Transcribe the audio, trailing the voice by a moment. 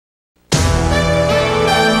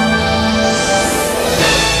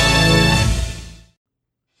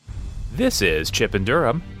This is Chip in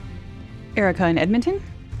Durham. Erica in Edmonton.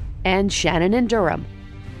 And Shannon in Durham.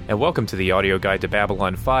 And welcome to the audio guide to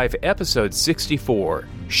Babylon 5, episode 64,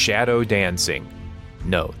 Shadow Dancing.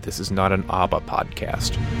 No, this is not an ABBA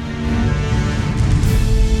podcast.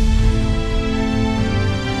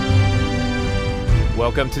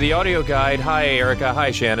 Welcome to the audio guide. Hi, Erica.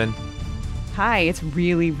 Hi, Shannon. Hi, it's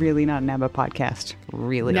really not an ABBA podcast.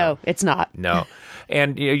 Really. No, it's not. No.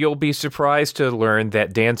 And you'll be surprised to learn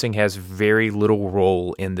that dancing has very little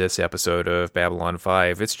role in this episode of Babylon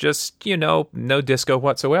 5. It's just, no disco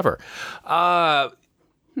whatsoever. Cards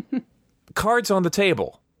on the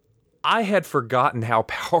table. I had forgotten how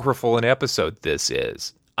powerful an episode this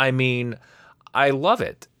is. I mean, I love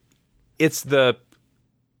it. It's the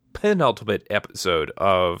penultimate episode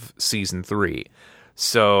of season 3.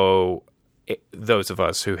 So those of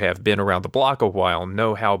us who have been around the block a while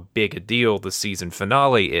know how big a deal the season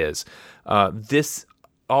finale is. This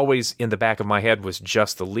always in the back of my head was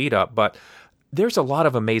just the lead up, but there's a lot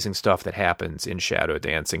of amazing stuff that happens in Shadow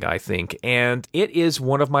Dancing, I think, and it is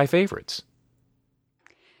one of my favorites.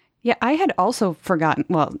 Yeah, I had also forgotten.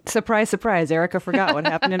 Well, surprise, surprise, Erica forgot what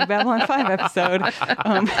happened in a Babylon 5 episode.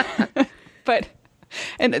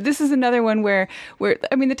 And this is another one where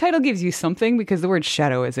I mean, the title gives you something because the word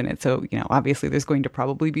shadow is in it. So, obviously there's going to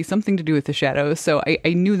probably be something to do with the shadows. So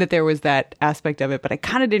I knew that there was that aspect of it, but I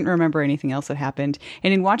kind of didn't remember anything else that happened.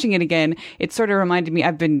 And in watching it again, it sort of reminded me,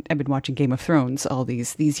 I've been watching Game of Thrones all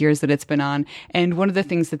these years that it's been on. And one of the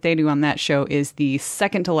things that they do on that show is the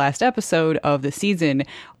second to last episode of the season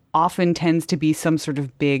often tends to be some sort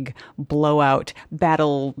of big blowout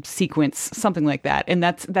battle sequence, something like that. And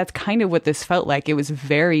that's kind of what this felt like. It was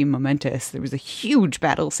very momentous. There was a huge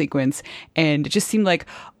battle sequence, and it just seemed like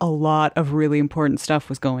a lot of really important stuff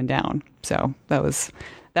was going down. So that was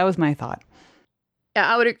my thought.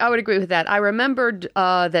 Yeah, I would agree with that. I remembered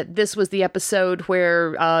that this was the episode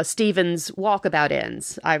where Stephen's walkabout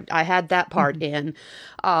ends. I had that part in,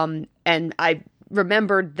 and I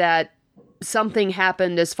remembered that something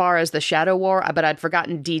happened as far as the Shadow War, but I'd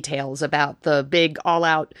forgotten details about the big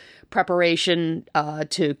all-out preparation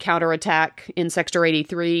to counterattack in Sector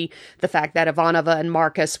 83, the fact that Ivanova and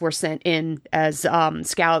Marcus were sent in as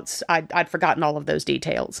scouts. I'd forgotten all of those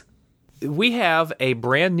details. We have a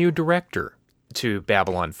brand new director to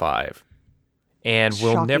Babylon 5. And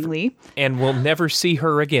we'll never see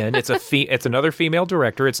her again. It's it's another female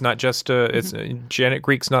director. It's not just Janet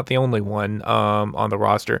Greek's not the only one on the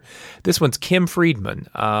roster. This one's Kim Friedman,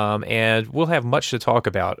 and we'll have much to talk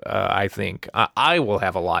about. I think I will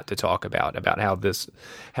have a lot to talk about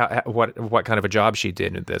what kind of a job she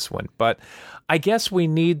did in this one. But I guess we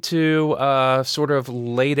need to sort of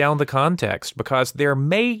lay down the context, because there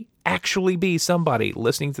may actually be somebody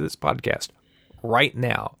listening to this podcast right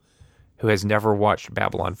now who has never watched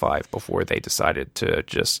Babylon 5 before they decided to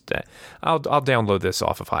just, I'll download this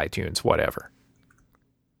off of iTunes, whatever.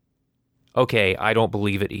 Okay, I don't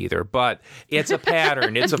believe it either, but it's a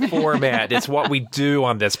pattern, it's a format, it's what we do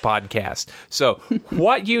on this podcast. So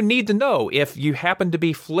what you need to know, if you happen to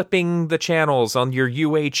be flipping the channels on your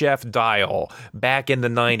UHF dial back in the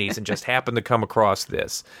 90s and just happen to come across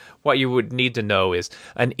this, what you would need to know is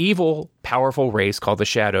an evil, powerful race called the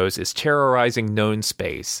Shadows is terrorizing known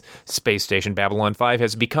space. Space Station Babylon 5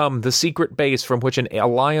 has become the secret base from which an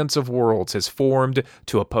alliance of worlds has formed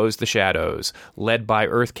to oppose the Shadows, led by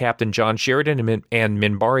Earth Captain John Sheridan and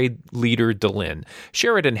Minbari leader Delenn.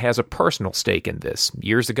 Sheridan has a personal stake in this.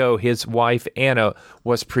 Years ago, his wife, Anna,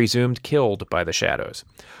 was presumed killed by the Shadows.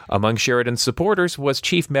 Among Sheridan's supporters was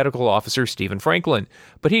Chief Medical Officer Stephen Franklin,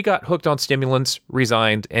 but he got hooked on stimulants,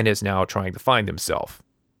 resigned, and is now trying to find himself.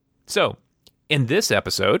 So, in this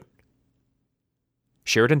episode,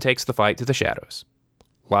 Sheridan takes the fight to the Shadows.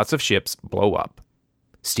 Lots of ships blow up.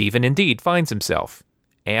 Stephen indeed finds himself.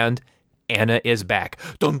 And Anna is back.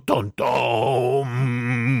 Dun dun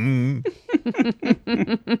dun!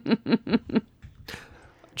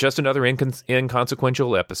 Just another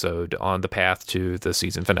inconsequential episode on the path to the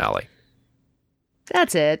season finale.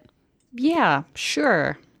 That's it. Yeah,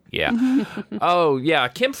 sure. Yeah. Oh, yeah.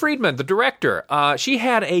 Kim Friedman, the director. She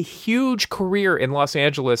had a huge career in Los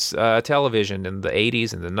Angeles television in the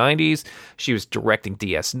 80s and the 90s. She was directing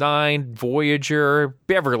DS9, Voyager,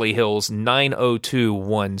 Beverly Hills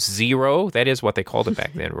 90210. That is what they called it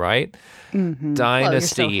back then, right? Mm-hmm.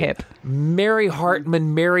 Dynasty. Well, you're so hip. Mary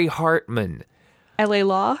Hartman. L.A.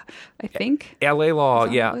 Law, I think. L.A. Law,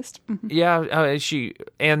 yeah. Mm-hmm. Yeah, she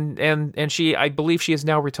and she, I believe she is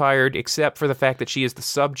now retired, except for the fact that she is the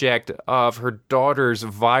subject of her daughter's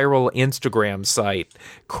viral Instagram site,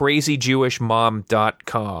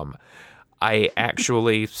 crazygewishmom.com. I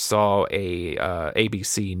actually saw a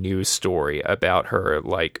ABC News story about her.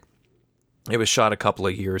 Like, it was shot a couple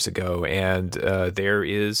of years ago, and there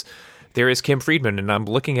is Kim Friedman, and I'm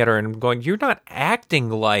looking at her and I'm going, "You're not acting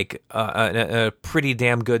like a pretty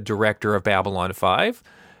damn good director of Babylon 5."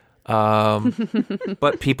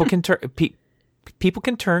 But people can turn. People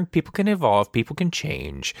can turn. People can evolve. People can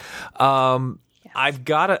change. I've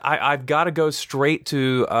got to go straight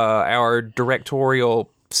to our directorial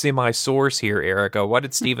semi-source here, Erica. What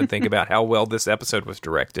did Steven think about how well this episode was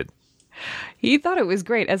directed? He thought it was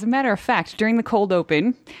great. As a matter of fact, during the cold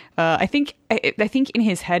open, I think in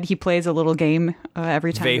his head he plays a little game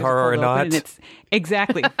every time. Vehar or not? And it's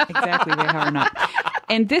exactly Vehar or not.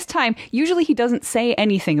 And this time, usually he doesn't say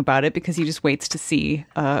anything about it because he just waits to see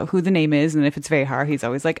who the name is, and if it's Vehar, he's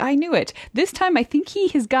always like, "I knew it." This time, I think he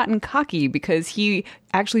has gotten cocky because he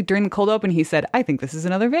actually during the cold open he said, "I think this is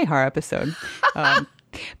another Vehar episode,"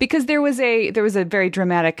 because there was a very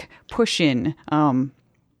dramatic push in. On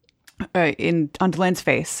Delen's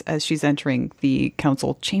face as she's entering the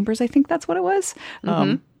council chambers. I think that's what it was.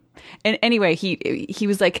 And anyway, he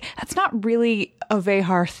was like, "That's not really a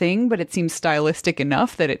Vehar thing, but it seems stylistic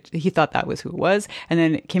enough that he thought that was who it was." And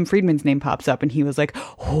then Kim Friedman's name pops up, and he was like,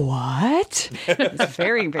 "What?" He was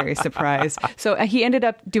very, very surprised. So he ended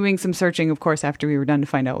up doing some searching, of course, after we were done to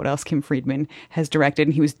find out what else Kim Friedman has directed.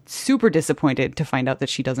 And he was super disappointed to find out that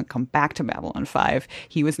she doesn't come back to Babylon 5.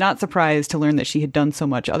 He was not surprised to learn that she had done so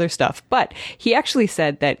much other stuff. But he actually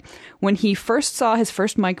said that when he first saw his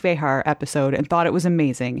first Mike Vehar episode and thought it was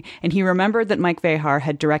amazing, and he remembered that Mike Vehar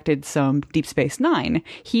had directed some Deep Space Nine,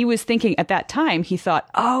 he was thinking at that time, he thought,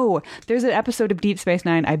 "Oh, there's an episode of Deep Space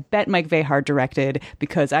Nine I bet Mike Vehar directed,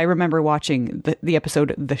 because I remember watching the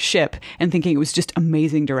episode The Ship and thinking it was just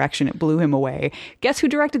amazing direction. It blew him away." Guess who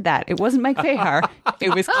directed that? It wasn't Mike Vehar.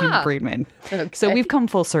 It was Kim Friedman. Okay. So we've come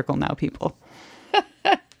full circle now, people.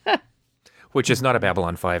 Which is not a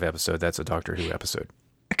Babylon 5 episode. That's a Doctor Who episode.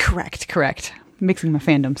 Correct. Mixing my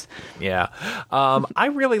fandoms. Yeah. I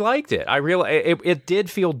really liked it. It did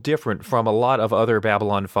feel different from a lot of other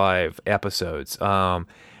Babylon 5 episodes.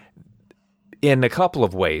 In a couple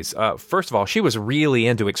of ways. First of all, she was really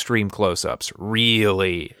into extreme close-ups.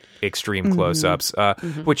 Really extreme close-ups,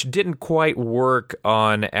 which didn't quite work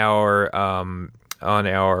on our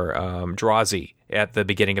Drazi at the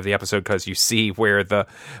beginning of the episode, because you see where the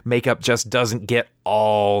makeup just doesn't get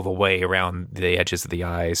all the way around the edges of the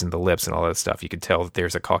eyes and the lips and all that stuff. You could tell that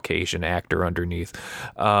there's a Caucasian actor underneath.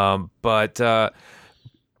 But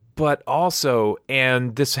also,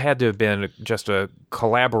 and this had to have been just a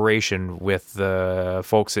collaboration with the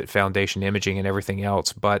folks at Foundation Imaging and everything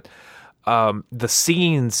else, but the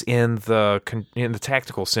scenes in the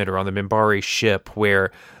tactical center on the Minbari ship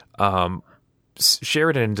where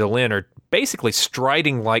Sheridan and Delenn are basically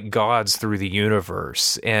striding like gods through the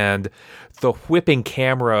universe, and the whipping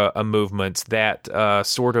camera movements that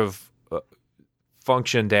sort of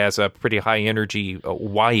functioned as a pretty high energy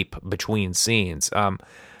wipe between scenes.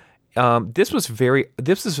 This was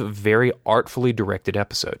a very artfully directed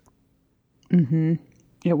episode. Mm-hmm.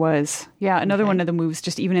 It was. Yeah, another one of the moves,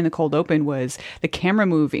 just even in the cold open, was the camera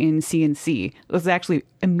move in CNC. It was actually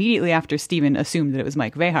immediately after Steven assumed that it was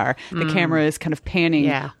Mike Vehar. The camera is kind of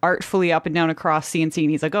panning artfully up and down across CNC,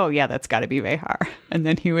 and he's like, "Oh, yeah, that's got to be Vehar." And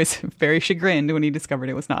then he was very chagrined when he discovered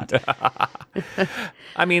it was not.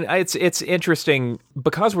 I mean, it's interesting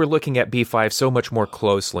because we're looking at B5 so much more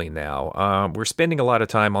closely now. We're spending a lot of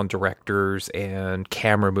time on directors and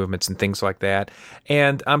camera movements and things like that.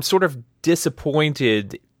 And I'm sort of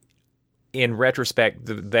disappointed in retrospect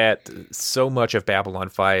that so much of Babylon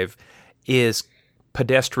 5 is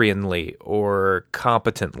pedestrianly or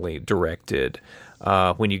competently directed.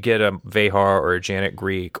 When you get a Vehar or a Janet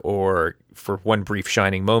Greek, or for one brief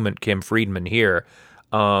shining moment, Kim Friedman here,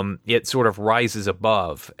 it sort of rises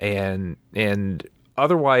above, and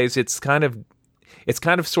otherwise it's kind of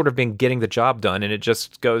sort of been getting the job done, and it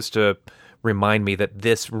just goes to remind me that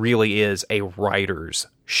this really is a writer's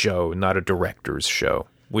show, not a director's show.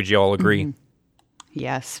 Would you all agree? Mm-hmm.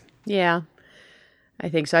 Yes. Yeah, I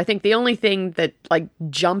think so. I think the only thing that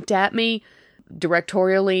jumped at me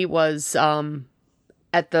directorially was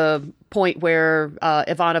at the point where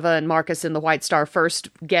Ivanova and Marcus and the White Star first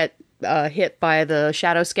get hit by the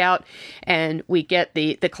Shadow Scout, and we get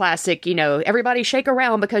the classic, everybody shake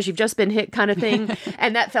around because you've just been hit kind of thing.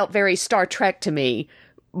 And that felt very Star Trek to me,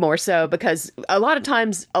 more so, because a lot of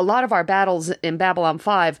times, a lot of our battles in Babylon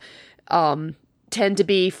 5 tend to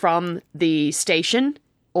be from the station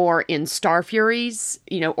or in Star Furies,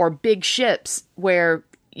 or big ships where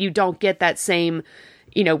you don't get that same,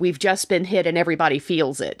 we've just been hit and everybody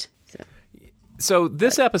feels it. So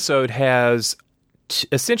this episode has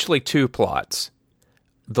essentially two plots.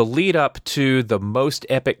 The lead up to the most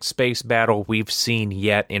epic space battle we've seen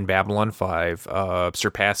yet in Babylon 5,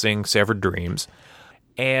 surpassing Severed Dreams,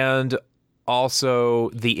 and also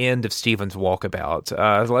the end of Steven's walkabout.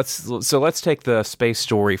 Let's take the space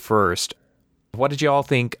story first. What did you all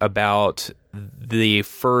think about the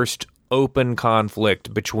first open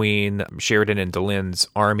conflict between Sheridan and Delenn's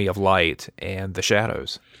Army of Light and the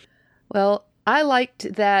Shadows? Well, I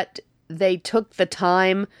liked that they took the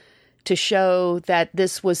time to show that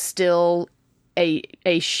this was still a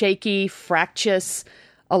shaky, fractious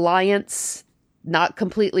alliance, not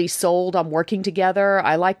completely sold on working together.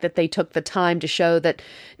 I like that they took the time to show that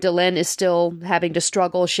Delenn is still having to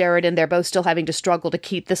struggle. Sheridan, they're both still having to struggle to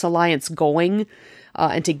keep this alliance going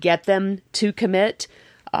and to get them to commit.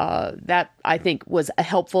 That, I think, was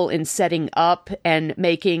helpful in setting up and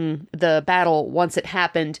making the battle, once it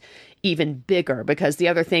happened, even bigger. Because the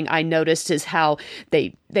other thing I noticed is how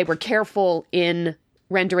they were careful in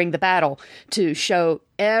rendering the battle to show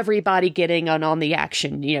everybody getting on the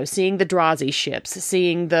action. You know, seeing the Drazi ships,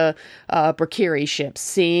 seeing the Brakiri ships,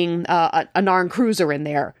 seeing an Narn cruiser in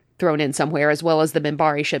there thrown in somewhere, as well as the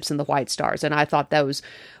Minbari ships and the White Stars. And I thought those,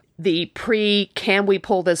 the can we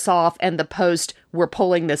pull this off, and the post, we're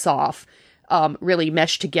pulling this off, really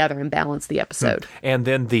meshed together and balanced the episode. And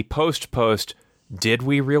then the post, did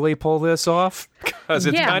we really pull this off? Because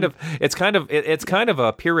it's kind of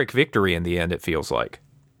a Pyrrhic victory in the end, it feels like.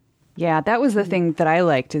 Yeah, that was the thing that I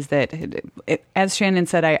liked, is that, as Shannon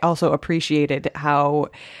said, I also appreciated how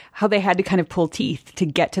they had to kind of pull teeth to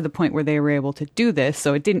get to the point where they were able to do this.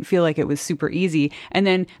 So it didn't feel like it was super easy. And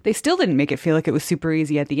then they still didn't make it feel like it was super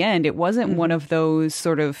easy at the end. It wasn't one of those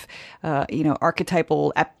sort of,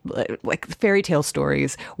 archetypal, like fairy tale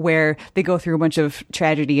stories where they go through a bunch of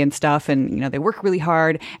tragedy and stuff and, they work really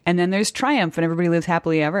hard and then there's triumph and everybody lives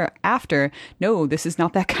happily ever after. No, this is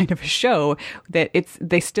not that kind of a show.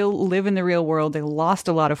 They still live in the real world. They lost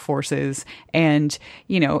a lot of forces and,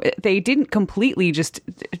 they didn't completely just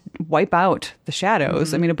wipe out the Shadows.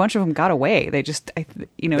 Mm-hmm. I mean, a bunch of them got away. They just, they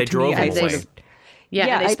drove them away.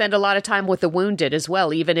 And they spend a lot of time with the wounded as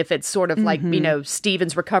well, even if it's sort of like,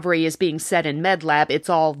 Steven's recovery is being set in Med Lab, it's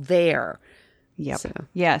all there. Yep. So.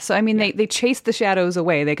 Yeah. So, I mean, they chased the Shadows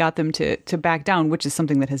away. They got them to back down, which is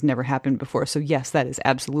something that has never happened before. So, yes, that is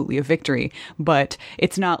absolutely a victory. But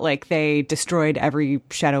it's not like they destroyed every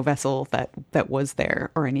Shadow vessel that was there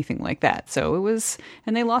or anything like that. So it was,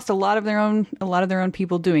 and they lost a lot of their own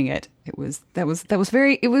people doing it. It was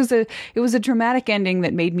a dramatic ending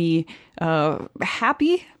that made me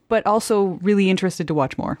happy, but also really interested to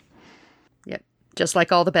watch more. Yep. Just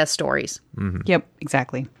like all the best stories. Mm-hmm. Yep.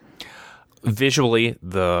 Exactly. Visually,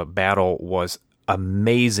 the battle was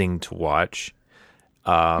amazing to watch.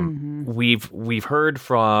 We've heard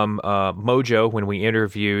from Mojo when we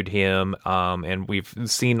interviewed him, and we've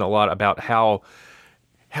seen a lot about how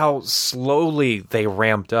slowly they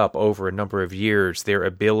ramped up over a number of years their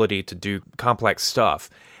ability to do complex stuff.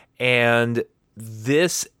 And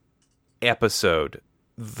this episode,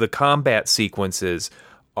 the combat sequences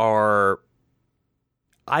are,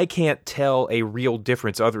 I can't tell a real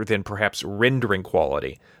difference other than perhaps rendering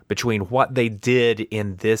quality between what they did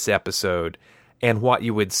in this episode and what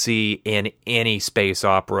you would see in any space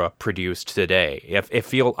opera produced today. I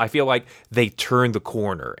feel like they turned the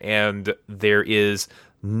corner and there is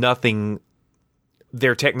nothing,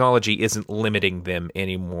 their technology isn't limiting them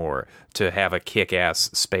anymore to have a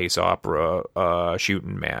kick-ass space opera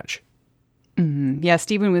shooting match. Mm-hmm. Yeah,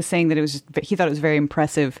 Steven was saying that he thought it was very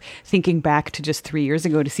impressive, thinking back to just 3 years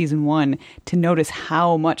ago to season 1, to notice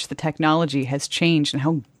how much the technology has changed and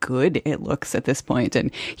how good it looks at this point.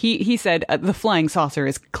 And he said, the flying saucer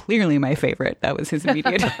is clearly my favorite. That was his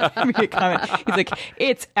immediate comment. He's like,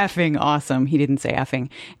 it's effing awesome. He didn't say effing.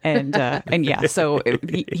 And yeah, so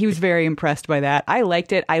he was very impressed by that. I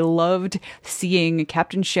liked it. I loved seeing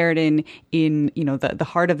Captain Sheridan in, the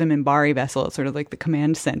heart of the Minbari vessel. It's sort of like the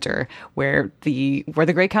command center where the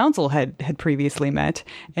Great Council had previously met.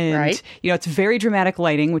 And, right. It's very dramatic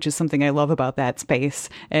lighting, which is something I love about that space.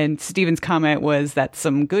 And Steven's comment was that's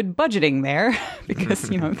some good budgeting there because,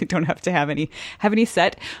 they don't have to have any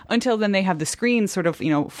set. Until then, they have the screen sort of,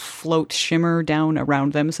 float, shimmer down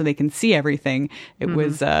around them so they can see everything. It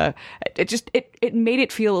was, it made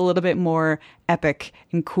it feel a little bit more epic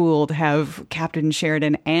and cool to have Captain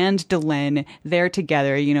Sheridan and Delenn there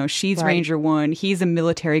together. She's right. Ranger 1. He's a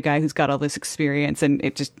military guy who's got all this experience. And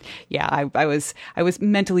it just, I was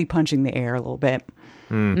mentally punching the air a little bit.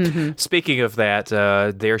 Mm-hmm. Speaking of that,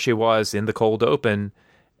 there she was in the cold open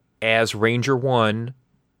as Ranger 1,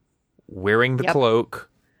 wearing the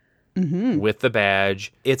cloak, with the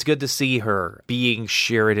badge. It's good to see her being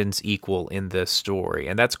Sheridan's equal in this story.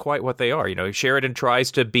 And that's quite what they are. You know, Sheridan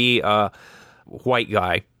tries to be a white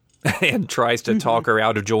guy and tries to talk her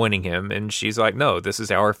out of joining him. And she's like, no, this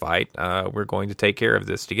is our fight. We're going to take care of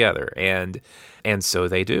this together. And so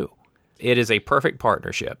they do. It is a perfect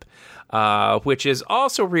partnership, which is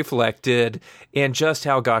also reflected in just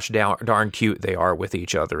how gosh darn cute they are with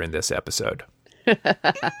each other in this episode.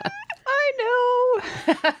 I know.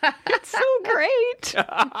 It's so great.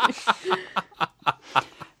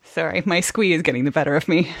 Sorry, my squee is getting the better of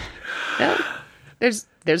me. Yeah. There's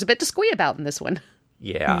a bit to squee about in this one.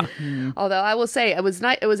 Yeah. Although I will say it was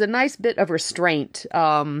a nice bit of restraint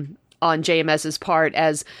on JMS's part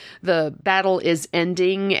as the battle is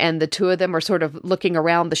ending and the two of them are sort of looking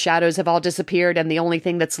around. The shadows have all disappeared and the only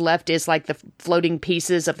thing that's left is like the floating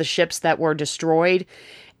pieces of the ships that were destroyed.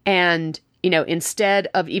 And you know, instead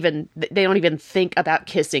of they don't even think about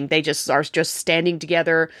kissing. They just are just standing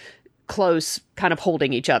together, close, kind of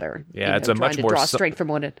holding each other. Yeah, it's a much more draw strength from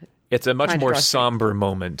one. It's a much more somber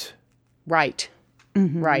moment. Right,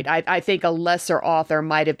 right. I think a lesser author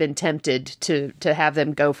might have been tempted to have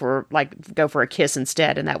them go for a kiss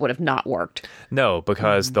instead, and that would have not worked. No,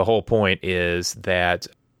 because the whole point is that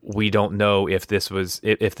we don't know if this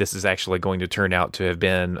is actually going to turn out to have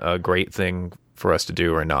been a great thing for us to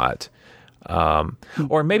do or not.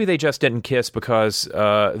 Or maybe they just didn't kiss because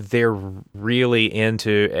they're really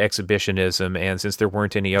into exhibitionism, and since there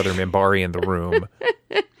weren't any other Minbari in the room,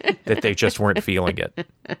 that they just weren't feeling it.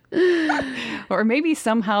 Or maybe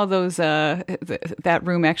somehow those that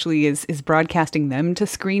room actually is broadcasting them to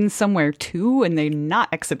screens somewhere too, and they're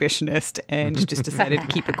not exhibitionist and just decided to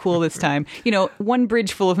keep it cool this time. You know, one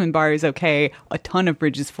bridge full of Minbari is okay. A ton of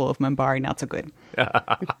bridges full of Minbari, not so good.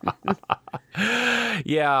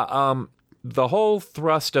 Yeah, the whole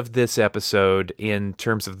thrust of this episode in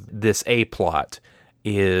terms of this A-plot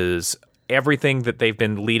is everything that they've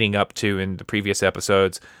been leading up to in the previous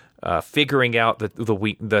episodes, figuring out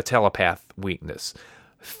the telepath weakness,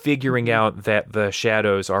 figuring out that the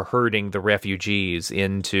shadows are herding the refugees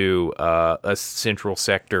into a central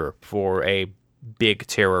sector for a big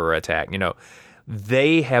terror attack. You know,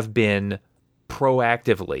 they have been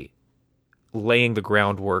proactively laying the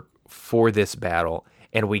groundwork for this battle,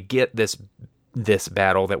 and we get this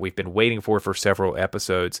battle that we've been waiting for several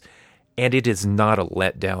episodes, and it is not a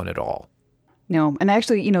letdown at all. No, and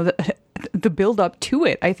actually, you know, the build up to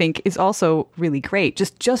it, I think, is also really great.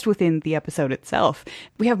 Just within the episode itself,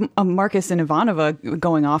 we have Marcus and Ivanova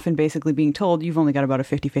going off and basically being told you've only got about a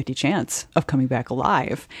 50-50 chance of coming back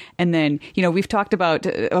alive. And then, you know, we've talked about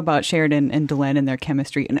Sheridan and Delenn and their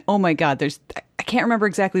chemistry, and oh my God, I can't remember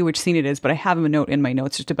exactly which scene it is, but I have a note in my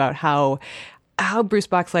notes just about how Bruce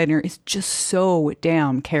Boxleitner is just so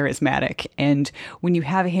damn charismatic. And when you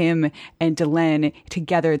have him and Delenn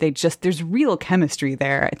together, there's real chemistry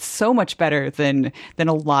there. It's so much better than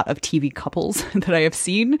a lot of TV couples that I have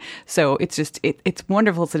seen. So it's just, it's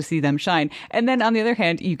wonderful to see them shine. And then on the other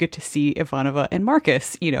hand, you get to see Ivanova and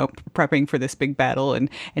Marcus, you know, prepping for this big battle, and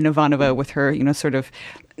Ivanova with her, you know, sort of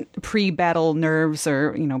pre-battle nerves,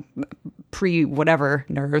 or, you know, pre-whatever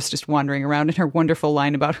nerves, just wandering around in her wonderful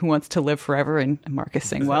line about who wants to live forever, and Marcus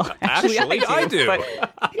saying, well, actually I do. But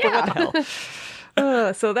what the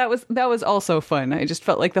hell? So that was also fun. I just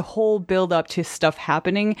felt like the whole build up to stuff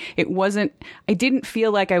happening, I didn't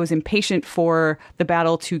feel like I was impatient for the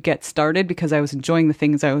battle to get started, because I was enjoying the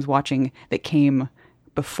things I was watching that came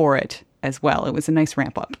before it as well. It was a nice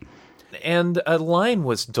ramp up. And a line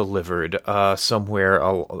was delivered somewhere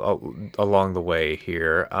along the way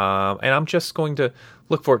here, and I'm just going to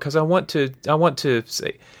look for it because I want to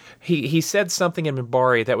say he said something in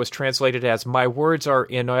Minbari that was translated as "My words are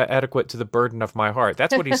inadequate to the burden of my heart."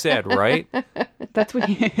 That's what he said, right? That's what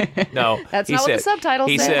he. No, that's not what the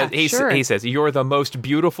subtitles say. He says, "You're the most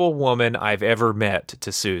beautiful woman I've ever met,"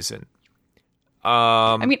 to Susan.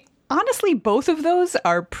 I mean, honestly, both of those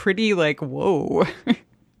are pretty like whoa.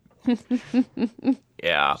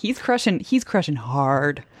 Yeah, he's crushing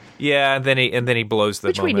hard. Yeah, and then he blows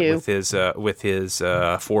the moment with his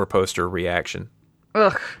 4-poster reaction.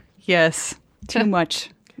 Ugh, yes, too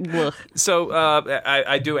much. Ugh. So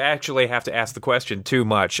I do actually have to ask the question. Too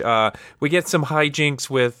much. We get some hijinks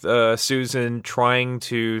with Susan trying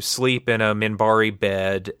to sleep in a Minbari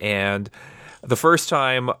bed, and the first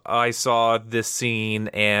time I saw this scene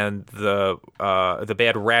and the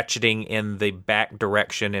bed ratcheting in the back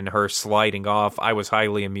direction and her sliding off, I was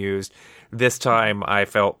highly amused. This time, I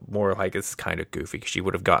felt more like it's kind of goofy. She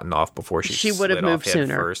would have gotten off before she would have slid moved off head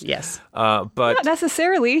sooner. first. Yes. But Not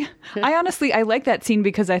necessarily. I like that scene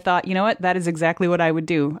because I thought, you know what, that is exactly what I would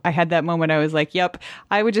do. I had that moment. I was like, yep,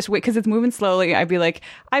 I would just wait because it's moving slowly. I'd be like,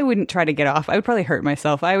 I wouldn't try to get off. I would probably hurt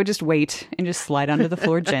myself. I would just wait and just slide onto the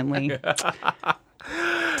floor gently.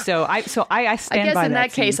 So I stand by that. I guess in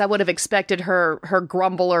that case, I would have expected her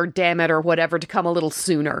grumble or damn it or whatever to come a little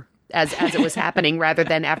sooner as it was happening rather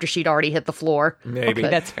than after she'd already hit the floor. maybe. Okay,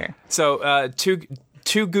 that's fair. So,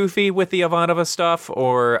 too goofy with the Ivanova stuff,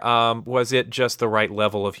 or was it just the right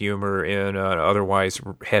level of humor in an otherwise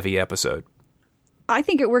heavy episode? I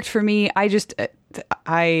think it worked for me. I just,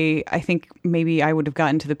 I think maybe I would have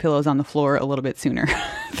gotten to the pillows on the floor a little bit sooner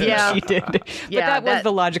than Yeah. she did. But Yeah, that was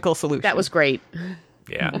the logical solution. That was great.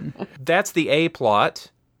 Yeah. That's the A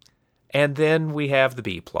plot. And then we have the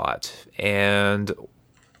B plot. And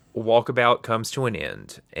Walkabout comes to an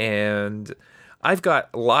end. And I've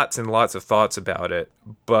got lots and lots of thoughts about it,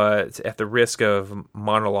 but at the risk of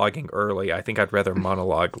monologuing early, I think I'd rather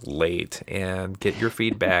monologue late and get your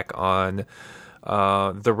feedback on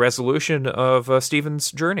the resolution of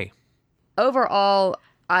Steven's journey. Overall,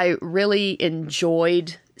 I really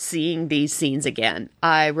enjoyed seeing these scenes again.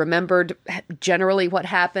 I remembered generally what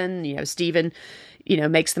happened. Stephen,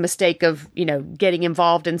 makes the mistake of, getting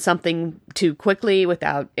involved in something too quickly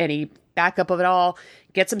without any backup of it all,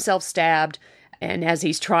 gets himself stabbed. And as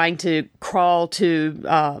he's trying to crawl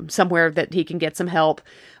to somewhere that he can get some help,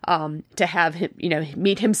 to have him,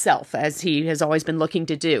 meet himself as he has always been looking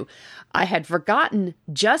to do. I had forgotten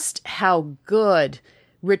just how good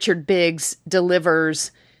Richard Biggs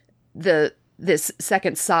delivers this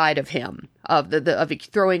second side of him, of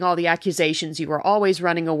throwing all the accusations. You were always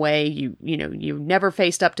running away. You never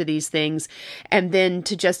faced up to these things, and then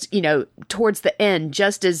to just towards the end,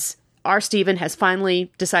 just as our Stephen has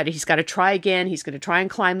finally decided he's got to try again. He's going to try and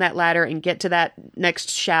climb that ladder and get to that next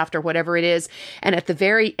shaft or whatever it is. And at the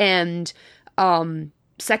very end,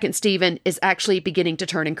 second Stephen is actually beginning to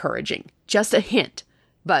turn encouraging. Just a hint,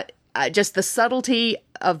 but just the subtlety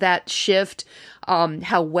of that shift,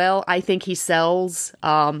 how well I think he sells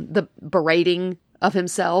the berating of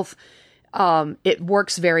himself. It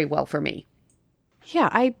works very well for me. Yeah,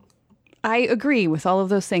 I agree with all of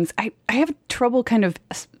those things. I have trouble kind of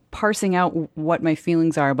parsing out what my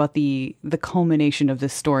feelings are about the culmination of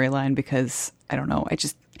this storyline because I don't know.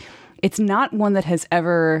 It's not one that has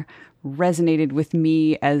ever resonated with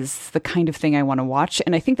me as the kind of thing I want to watch.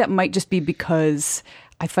 And I think that might just be because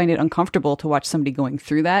I find it uncomfortable to watch somebody going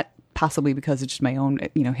through that, possibly because it's just my own,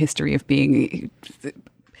 history of being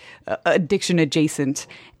addiction adjacent.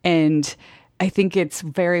 And I think it's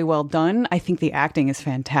very well done. I think the acting is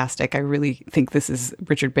fantastic. I really think this is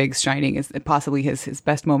Richard Biggs shining, is possibly his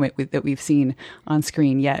best moment that we've seen on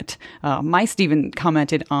screen yet. My Stephen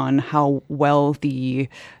commented on how well the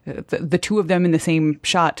two of them in the same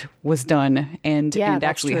shot was done, and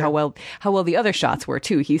actually true. how well the other shots were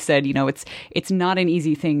too. He said, it's not an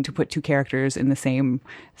easy thing to put two characters in the same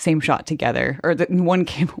shot together, or one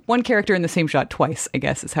character in the same shot twice, I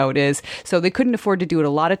guess is how it is. So they couldn't afford to do it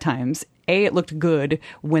a lot of times. A, it looked good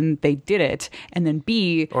when they did it, and then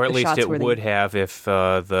B, or at least it would have if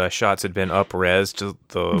the shots had been up-res to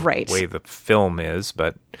the way the film is.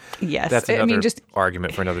 But yes, that's another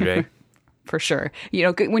argument for another day. For sure.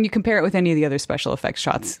 When you compare it with any of the other special effects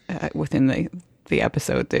shots within the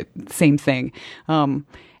episode, the same thing. And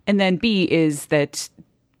then B is that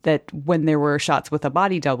when there were shots with a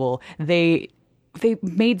body double, they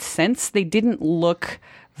made sense. They didn't look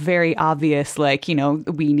very obvious, like,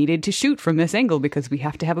 we needed to shoot from this angle because we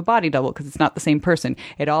have to have a body double because it's not the same person.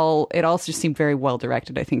 It all just seemed very well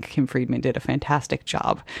directed. I think Kim Friedman did a fantastic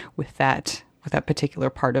job with that particular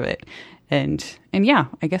part of it. And yeah,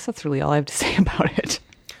 I guess that's really all I have to say about it.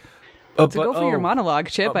 So go for your monologue,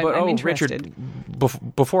 Chip. I'm interested.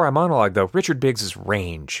 Richard, before I monologue though, Richard Biggs'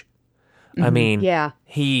 range. Mm-hmm. I mean, yeah,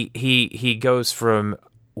 he goes from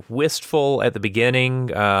wistful at the beginning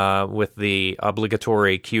with the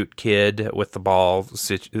obligatory cute kid with the ball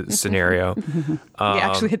scenario.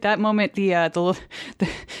 Actually, at that moment, Stephen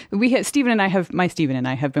and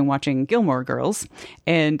I have been watching Gilmore Girls,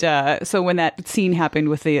 and so when that scene happened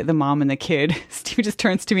with the mom and the kid, Steve just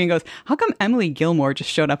turns to me and goes, "How come Emily Gilmore just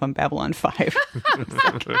showed up on Babylon 5?"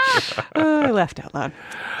 I laughed out loud.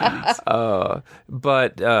 Nice.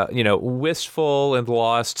 But wistful and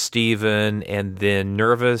lost Stephen, and then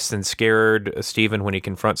nervous and scared Stephen when he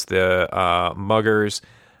confronts the muggers,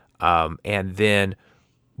 and then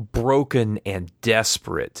broken and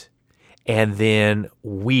desperate, and then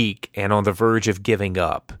weak and on the verge of giving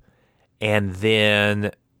up, and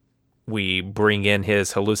then we bring in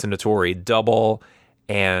his hallucinatory double,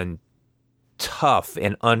 and tough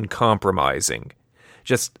and uncompromising.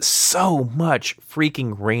 Just so much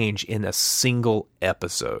freaking range in a single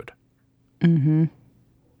episode. Mm-hmm.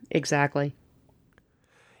 Exactly.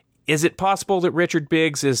 Is it possible that Richard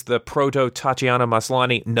Biggs is the proto-Tatiana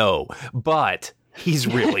Maslany? No, but he's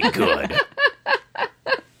really good.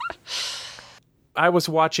 I was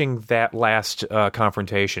watching that last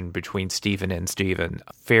confrontation between Steven and Steven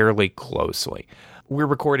fairly closely. We're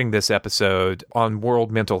recording this episode on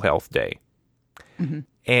World Mental Health Day. Mm-hmm.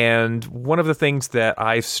 And one of the things that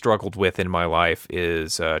I've struggled with in my life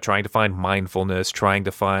is trying to find mindfulness, trying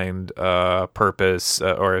to find purpose,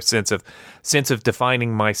 or a sense of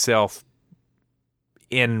defining myself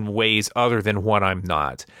in ways other than what I'm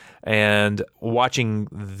not. And watching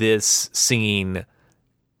this scene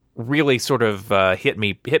really sort of hit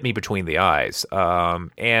me between the eyes.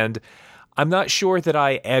 And I'm not sure that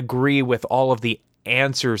I agree with all of the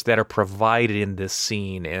answers that are provided in this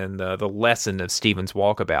scene and the lesson of Steven's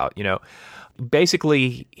walkabout. You know,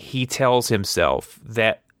 basically he tells himself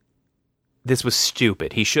that this was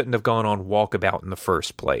stupid. He shouldn't have gone on walkabout in the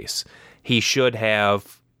first place. He should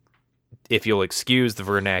have, if you'll excuse the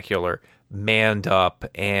vernacular, manned up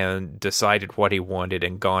and decided what he wanted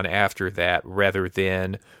and gone after that rather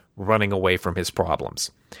than running away from his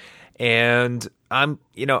problems. And I'm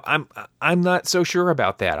not so sure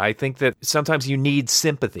about that. I think that sometimes you need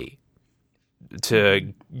sympathy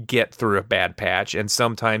to get through a bad patch, and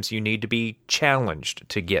sometimes you need to be challenged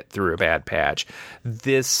to get through a bad patch.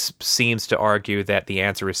 This seems to argue that the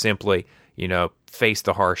answer is simply, face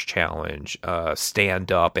the harsh challenge,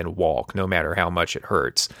 stand up and walk, no matter how much it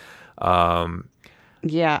hurts.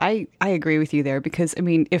 Yeah, I agree with you there, because I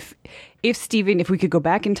mean, if we could go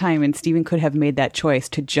back in time and Steven could have made that choice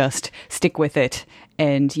to just stick with it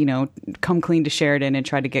and, come clean to Sheridan and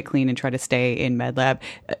try to get clean and try to stay in MedLab,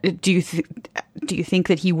 do you think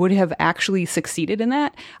that he would have actually succeeded in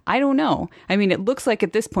that? I don't know. I mean, it looks like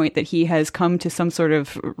at this point that he has come to some sort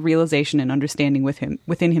of realization and understanding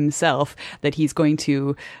within himself that he's going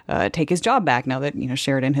to take his job back now that,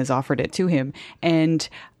 Sheridan has offered it to him. And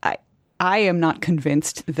I am not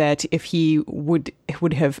convinced that if he would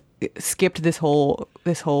have skipped this whole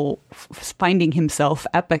finding himself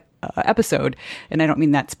episode, and I don't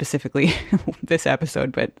mean that specifically this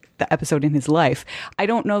episode, but the episode in his life, I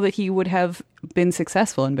don't know that he would have been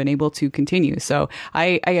successful and been able to continue. So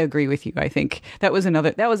I agree with you. I think that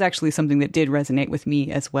was actually something that did resonate with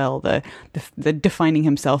me as well. The defining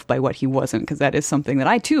himself by what he wasn't, because that is something that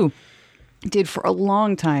I too did for a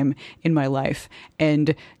long time in my life,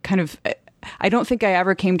 and kind of, I don't think I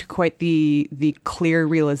ever came to quite the clear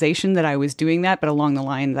realization that I was doing that, but along the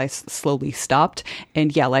lines I slowly stopped.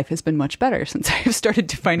 And yeah, life has been much better since I've started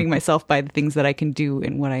defining myself by the things that I can do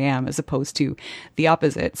and what I am, as opposed to the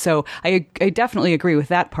opposite. So I definitely agree with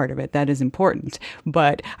that part of it. That is important.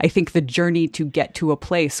 But I think the journey to get to a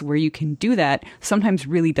place where you can do that sometimes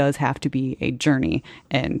really does have to be a journey.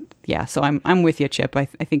 And yeah, so I'm with you, Chip. I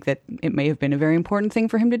think that it may have been a very important thing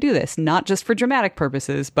for him to do this, not just for dramatic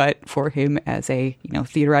purposes, but for him as a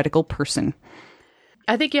theoretical person.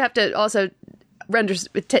 I think you have to also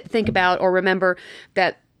think about or remember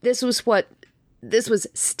that this was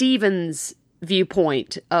Steven's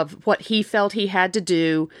viewpoint of what he felt he had to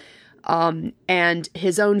do, and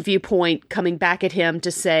his own viewpoint coming back at him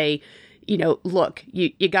to say, look,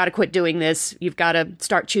 you got to quit doing this. You've got to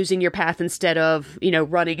start choosing your path instead of,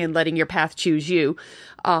 running and letting your path choose you.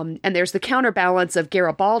 And there's the counterbalance of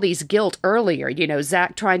Garibaldi's guilt earlier,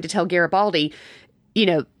 Zach trying to tell Garibaldi,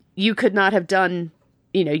 you could not have done,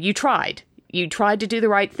 you tried to do the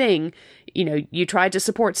right thing. You tried to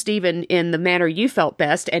support Steven in the manner you felt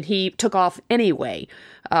best, and he took off anyway.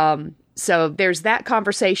 So there's that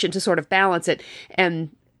conversation to sort of balance it.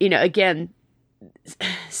 And, again,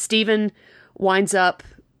 Steven winds up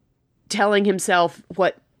telling himself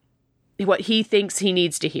what he thinks he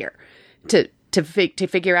needs to hear to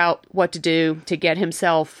figure out what to do to get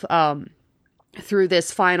himself through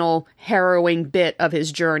this final harrowing bit of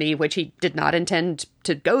his journey, which he did not intend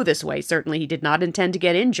to go this way. Certainly, he did not intend to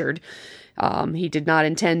get injured. He did not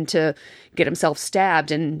intend to get himself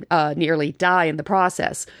stabbed and nearly die in the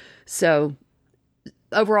process. So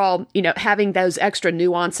overall, having those extra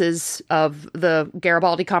nuances of the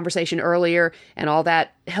Garibaldi conversation earlier and all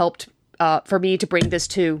that helped for me to bring this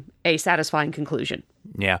to a satisfying conclusion.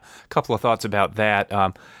 Yeah, a couple of thoughts about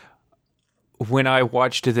that. When I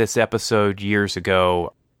watched this episode years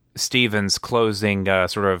ago, Stephen's closing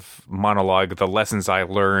sort of monologue, the lessons I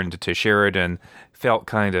learned to Sheridan, felt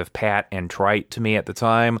kind of pat and trite to me at the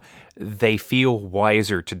time. They feel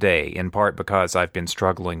wiser today, in part because I've been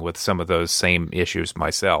struggling with some of those same issues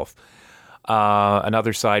myself.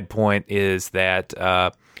 Another side point is that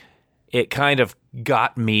it kind of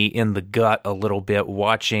got me in the gut a little bit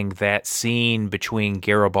watching that scene between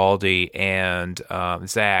Garibaldi and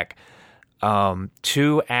Zach.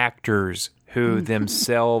 Two actors who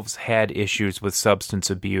themselves had issues with substance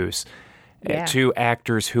abuse. Yeah. Two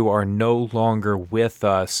actors who are no longer with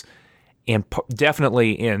us,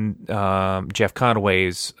 definitely in Jeff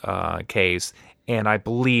Conaway's case, and I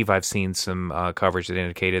believe I've seen some coverage that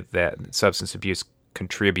indicated that substance abuse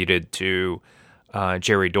contributed to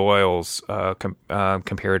Jerry Doyle's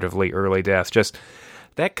comparatively early death. Just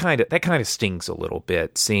that kind of stings a little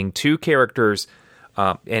bit, seeing two characters.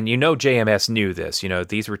 And JMS knew this.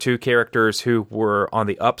 These were two characters who were on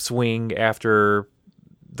the upswing after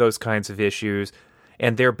those kinds of issues,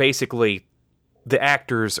 and they're basically, the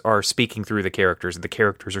actors are speaking through the characters, and the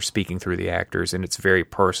characters are speaking through the actors, and it's very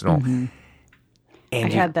personal. Mm-hmm.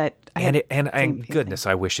 And goodness,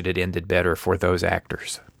 I wish it had ended better for those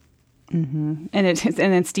actors. Mm-hmm. And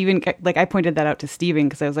then Stephen, like, I pointed that out to Stephen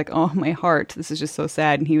because I was like, oh, my heart, this is just so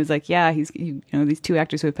sad. And he was like, yeah, these two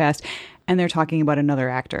actors who have passed, and they're talking about another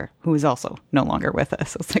actor who is also no longer with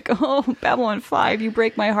us. I was like, oh, Babylon 5, you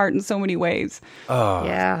break my heart in so many ways. Oh,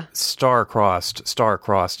 yeah. Star-crossed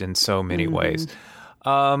in so many ways.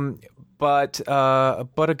 But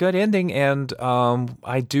a good ending, and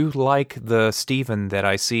I do like the Stephen that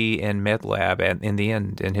I see in MedLab in the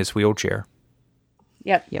end, in his wheelchair.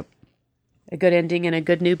 Yep. A good ending and a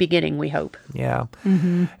good new beginning, we hope. Yeah.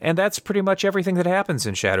 Mm-hmm. And that's pretty much everything that happens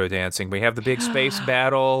in Shadow Dancing. We have the big space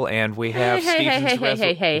battle, and we have Stephen's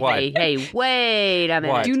Hey, wait a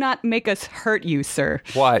minute. What? Do not make us hurt you, sir.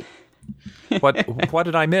 What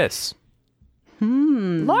did I miss?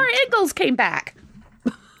 Laura Ingalls came back.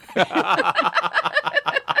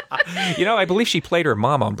 I believe she played her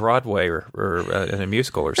mom on Broadway or in a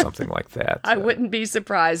musical or something like that. I wouldn't be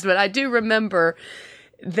surprised, but I do remember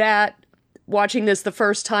that watching this the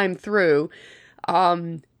first time through,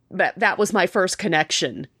 that was my first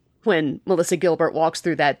connection when Melissa Gilbert walks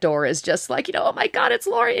through that door, is just like, oh my God, it's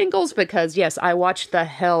Laura Ingalls, because yes, I watched the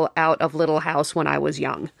hell out of Little House when I was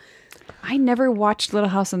young. I never watched Little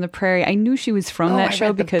House on the Prairie. I knew she was from that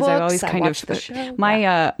show because I always kind of the show.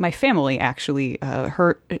 My family actually,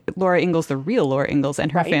 Laura Ingalls, the real Laura Ingalls,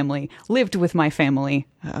 and her family lived with my family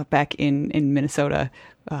back in Minnesota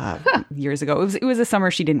years ago. It was a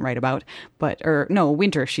summer she didn't write about,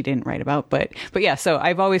 winter she didn't write about, but yeah. So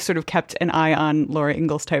I've always sort of kept an eye on Laura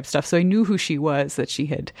Ingalls type stuff. So I knew who she was, that she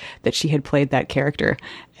had played that character,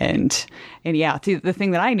 and yeah. The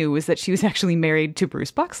thing that I knew was that she was actually married to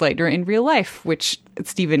Bruce Boxleitner in real life, which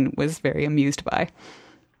Stephen was very amused by.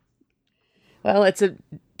 Well, it's a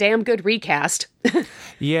damn good recast.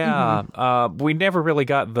 Yeah, we never really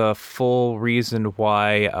got the full reason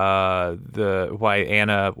why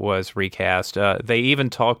Anna was recast. They even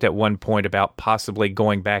talked at one point about possibly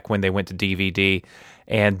going back when they went to DVD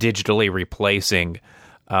and digitally replacing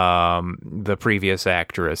the previous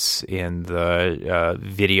actress in the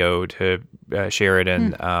video to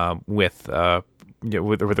Sheridan with a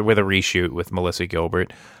reshoot with Melissa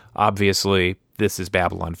Gilbert. Obviously, this is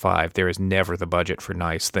Babylon 5. There is never the budget for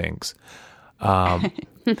nice things.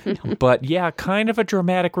 But yeah, kind of a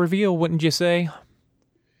dramatic reveal, wouldn't you say?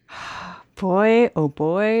 Boy, oh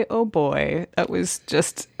boy, oh boy. That was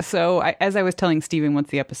just so, as I was telling Stephen once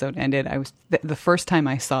the episode ended, the first time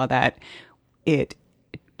I saw that, it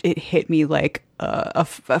hit me like a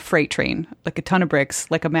freight train, like a ton of bricks,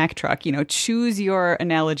 like a Mack truck. Choose your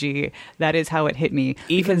analogy. That is how it hit me.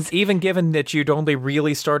 Even given that you'd only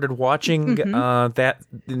really started watching that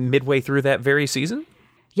midway through that very season?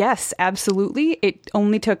 Yes, absolutely. It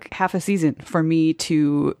only took half a season for me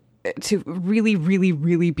to really, really,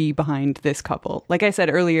 really be behind this couple. Like I said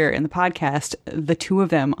earlier in the podcast, the two of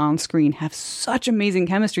them on screen have such amazing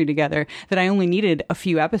chemistry together that I only needed a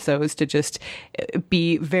few episodes to just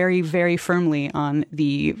be very, very firmly on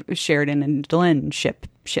the Sheridan and Delenn ship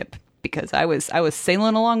because I was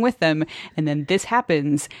sailing along with them, and then this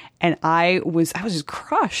happens, and I was just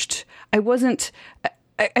crushed. I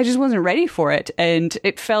just wasn't ready for it, and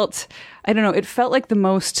it felt like the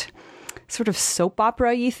most sort of soap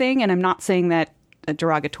opera-y thing, and I'm not saying that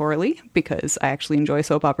derogatorily because I actually enjoy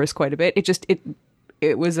soap operas quite a bit.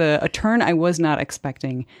 It was a turn I was not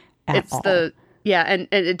expecting at all. And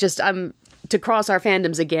it just to cross our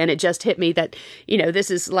fandoms again, it just hit me that this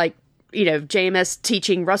is like Jameis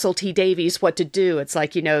teaching Russell T Davies what to do. It's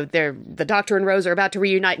like, the Doctor and Rose are about to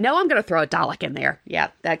reunite. No, I'm going to throw a Dalek in there. Yeah,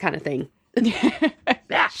 that kind of thing.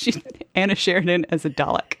 Anna Sheridan as a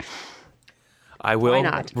Dalek. I will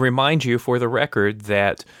remind you for the record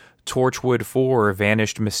that Torchwood 4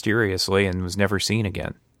 vanished mysteriously and was never seen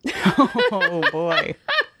again. Oh, boy.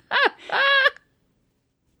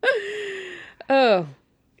 Oh,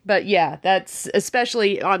 but yeah, that's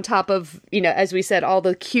especially on top of, as we said, all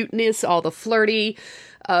the cuteness, all the flirty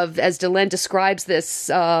of, as Delenn describes this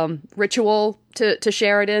ritual to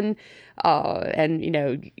Sheridan.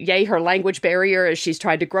 And, yay, her language barrier as she's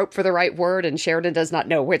tried to grope for the right word and Sheridan does not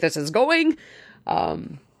know where this is going.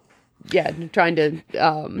 Trying to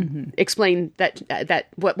explain that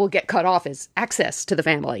what will get cut off is access to the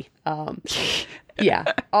family. All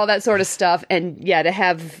that sort of stuff. And to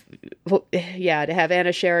have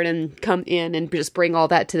Anna Sheridan come in and just bring all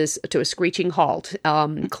that to a screeching halt,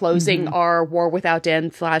 closing our War Without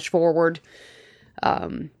End flash forward.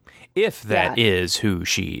 If that is who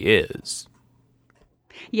she is.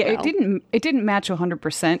 Yeah, well, it didn't match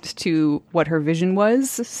 100% to what her vision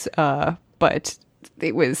was, but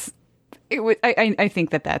it was. I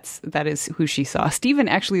think that is who she saw. Steven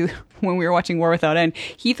actually, when we were watching War Without End,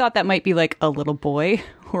 he thought that might be like a little boy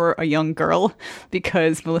or a young girl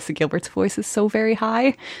because Melissa Gilbert's voice is so very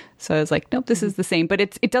high. So I was like, nope, this is the same. But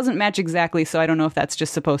it doesn't match exactly, so I don't know if that's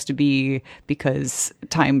just supposed to be because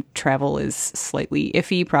time travel is slightly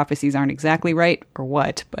iffy, prophecies aren't exactly right, or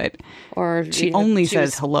what. But she only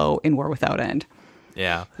says hello in War Without End.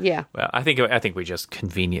 Yeah. Yeah. Well, I think we just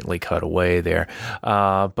conveniently cut away there.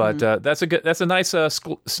 But that's a nice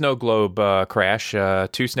snow globe crash.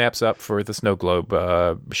 2 snaps up for the snow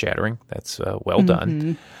globe shattering. That's well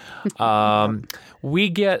done. We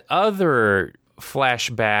get other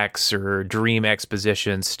flashbacks or dream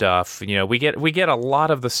exposition stuff. We get a lot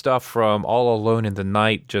of the stuff from All Alone in the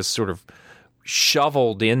Night just sort of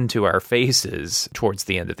shoveled into our faces towards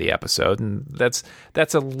the end of the episode, and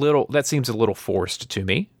that seems a little forced to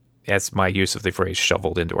me, as my use of the phrase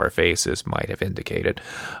 "shoveled into our faces" might have indicated.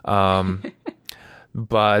 But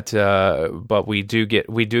we do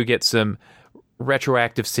get some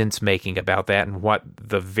retroactive sense making about that and what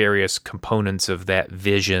the various components of that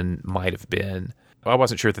vision might have been. I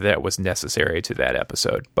wasn't sure that was necessary to that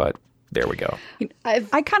episode, but there we go.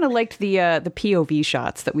 I kind of liked the POV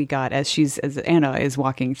shots that we got as Anna is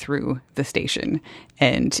walking through the station,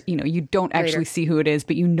 and you don't actually see who it is,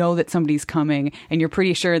 but you know that somebody's coming, and you're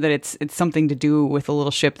pretty sure that it's something to do with a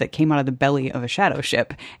little ship that came out of the belly of a shadow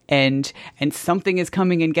ship, and something is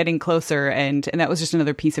coming and getting closer, and that was just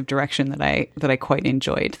another piece of direction that I quite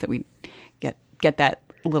enjoyed, that we get that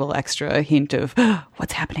little extra hint of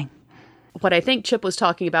what's happening. What I think Chip was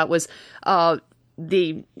talking about was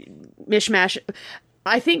the mishmash.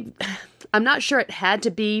 I'm not sure it had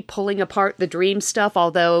to be pulling apart the dream stuff,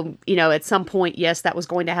 although, at some point, yes, that was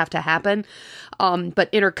going to have to happen. But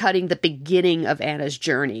intercutting the beginning of Anna's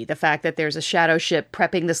journey, the fact that there's a shadow ship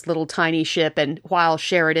prepping this little tiny ship, and while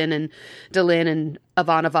Sheridan and Delenn and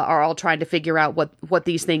Ivanova are all trying to figure out what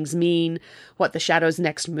these things mean, what the Shadow's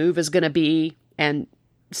next move is going to be, and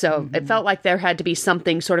so it felt like there had to be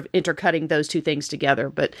something sort of intercutting those two things together.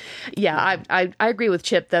 But yeah, I agree with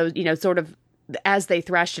Chip, though, sort of as they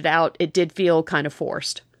thrashed it out, it did feel kind of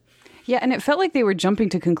forced. Yeah, and it felt like they were jumping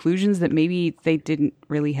to conclusions that maybe they didn't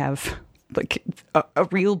really have like a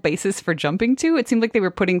real basis for jumping to. It seemed like they were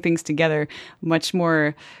putting things together much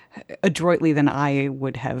more adroitly than I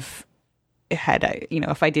would have had,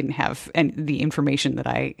 if I didn't have the information that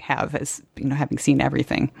I have as, having seen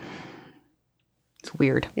everything. It's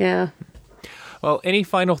weird. Yeah. Well, any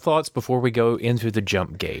final thoughts before we go into the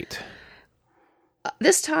jump gate?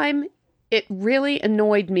 This time, it really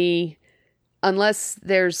annoyed me, unless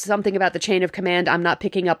there's something about the chain of command I'm not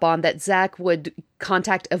picking up on, that Zach would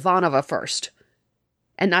contact Ivanova first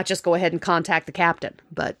and not just go ahead and contact the captain.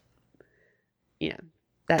 But,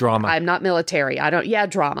 that drama. I'm not military.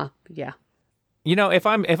 Drama. Yeah. If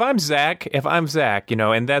I'm Zach,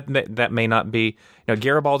 and that may not be,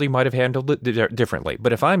 Garibaldi might have handled it differently,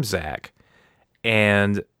 but if I'm Zach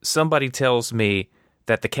and somebody tells me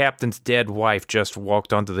that the captain's dead wife just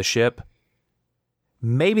walked onto the ship,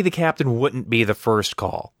 maybe the captain wouldn't be the first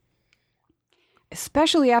call.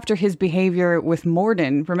 Especially after his behavior with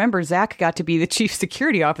Morden. Remember, Zach got to be the chief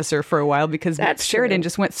security officer for a while because Sheridan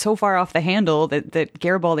just went so far off the handle that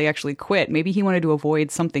Garibaldi actually quit. Maybe he wanted to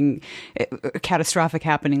avoid something catastrophic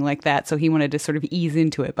happening like that, so he wanted to sort of ease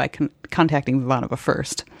into it by contacting Ivanova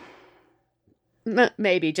first.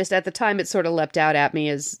 Maybe. Just at the time, it sort of leapt out at me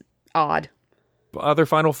as odd. Other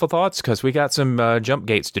final thoughts? Because we got some jump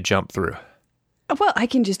gates to jump through. Well, I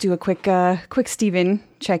can just do a quick Steven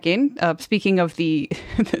check-in. Speaking of the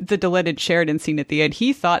the deleted Sheridan scene at the end,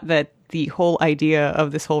 he thought that the whole idea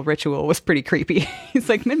of this whole ritual was pretty creepy. He's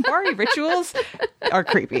like, Minbari rituals are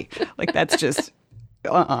creepy. Like, that's just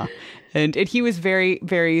And he was very,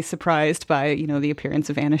 very surprised by, the appearance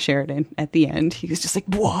of Anna Sheridan at the end. He was just like,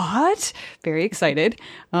 what? Very excited.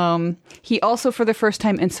 He also, for the first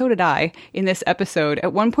time, and so did I, in this episode,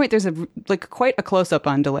 at one point there's quite a close-up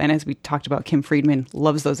on Delenn. As we talked about, Kim Friedman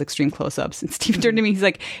loves those extreme close-ups. And Steve turned to me, he's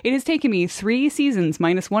like, it has taken me 3 seasons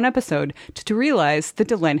minus 1 episode to realize that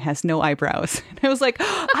Delenn has no eyebrows. And I was like,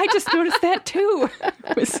 I just noticed that too.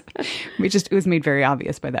 It was made very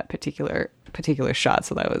obvious by that particular shot.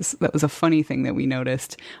 So that was a funny thing that we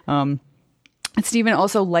noticed. Stephen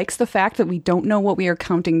also likes the fact that we don't know what we are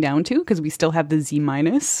counting down to because we still have the Z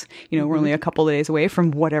minus. We're only a couple of days away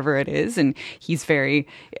from whatever it is, and he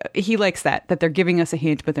likes that they're giving us a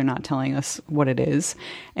hint, but they're not telling us what it is.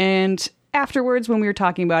 And afterwards, when we were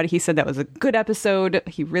talking about it, he said that was a good episode.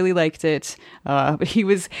 He really liked it. But he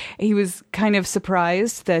was kind of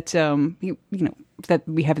surprised that that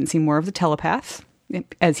we haven't seen more of the telepath,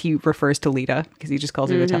 as he refers to Lita, because he just calls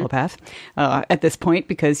her the telepath at this point,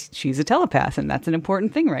 because she's a telepath, and that's an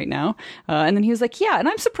important thing right now. And then he was like, yeah, and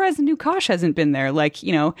I'm surprised the new Kosh hasn't been there. Like,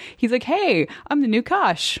 he's like, hey, I'm the new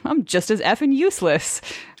Kosh. I'm just as effing useless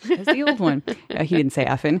as the old one. He didn't say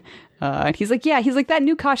effing. And he's like, that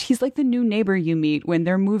new Kosh, he's like the new neighbor you meet when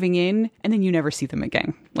they're moving in, and then you never see them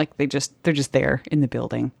again. Like, they're just there in the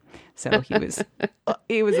building. So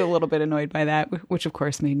he was a little bit annoyed by that, which of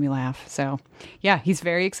course made me laugh. So yeah, he's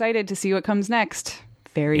very excited to see what comes next.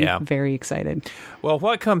 Very excited. Well,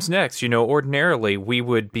 what comes next? Ordinarily we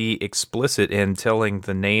would be explicit in telling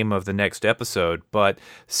the name of the next episode, but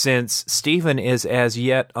since Stephen is as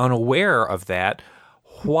yet unaware of that,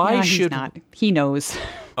 why should... He's not. He knows.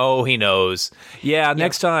 Oh, he knows. Yeah,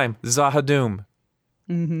 next time, Zahadum.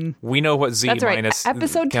 Mm-hmm. We know what Z That's right. minus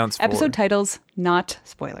counts for. Episode titles, not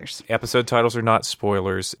spoilers. Episode titles are not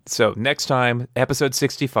spoilers. So next time, episode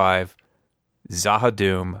 65,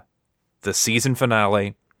 Zahadum, the season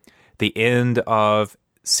finale, the end of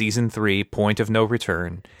season 3, Point of No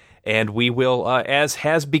Return. And we will, as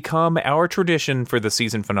has become our tradition for the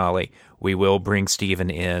season finale, we will bring Stephen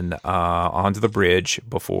in onto the bridge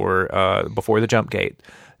before the jump gate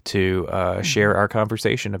to share our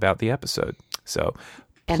conversation about the episode. So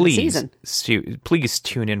please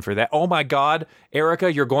tune in for that. Oh my God,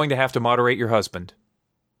 Erica, you're going to have to moderate your husband.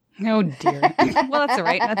 Oh dear. Well, that's all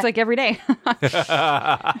right. That's like every day.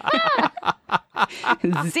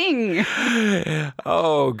 Zing.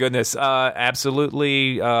 Oh goodness.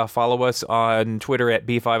 Absolutely. Follow us on Twitter at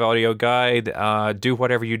B5 Audio Guide. Do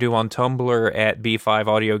whatever you do on Tumblr at B5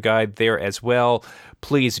 Audio Guide there as well.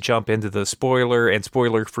 Please jump into the spoiler and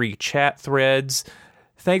spoiler-free chat threads.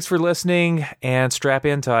 Thanks for listening, and strap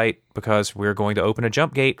in tight, because we're going to open a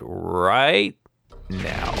jump gate right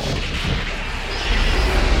now.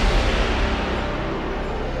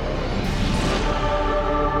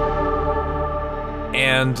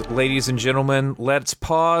 And ladies and gentlemen, let's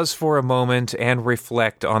pause for a moment and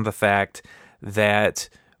reflect on the fact that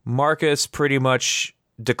Marcus pretty much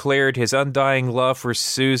declared his undying love for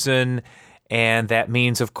Susan, and that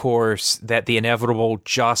means, of course, that the inevitable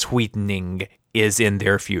Joss Wheatoning is in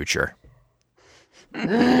their future.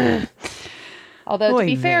 Although, to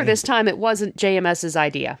be fair, this time it wasn't JMS's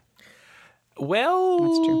idea. Well,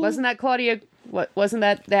 that's true. Wasn't that Claudia? Wasn't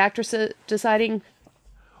that the actress deciding?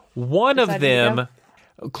 One of them,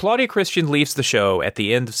 Claudia Christian, leaves the show at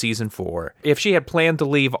the end of season 4. If she had planned to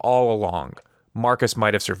leave all along, Marcus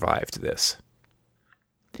might have survived this.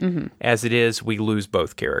 Mm-hmm. As it is, we lose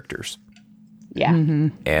both characters. Yeah. Mm-hmm.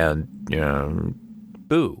 And,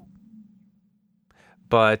 boo.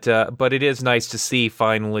 But it is nice to see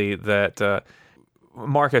finally that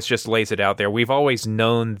Marcus just lays it out there. We've always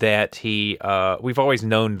known that he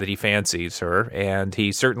fancies her, and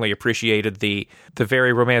he certainly appreciated the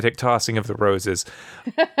very romantic tossing of the roses.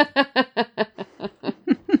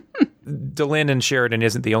 Delenn and Sheridan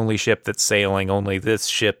isn't the only ship that's sailing, only this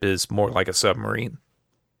ship is more like a submarine.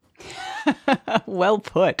 Well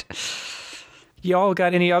put. Y'all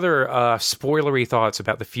got any other spoilery thoughts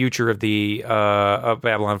about the future of the of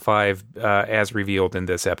Babylon 5 as revealed in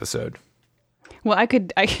this episode? Well, I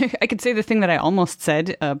could say the thing that I almost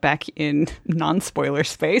said back in non-spoiler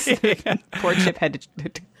space. Poor Chip had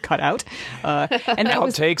to cut out. And that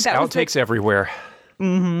outtakes everywhere.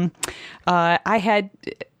 Mm-hmm.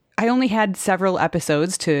 I only had several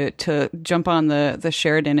episodes to jump on the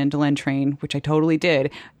Sheridan and Delenn train, which I totally did.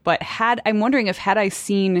 But I'm wondering if had I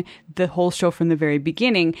seen the whole show from the very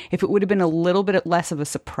beginning, if it would have been a little bit less of a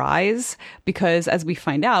surprise, because as we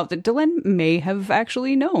find out, that Delenn may have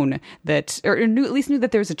actually known that, or at least knew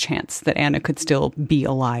that there was a chance that Anna could still be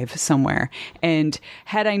alive somewhere. And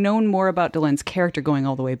had I known more about Delenn's character going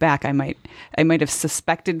all the way back, I might have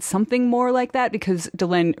suspected something more like that, because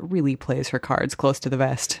Delenn really plays her cards close to the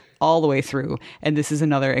vest all the way through, and this is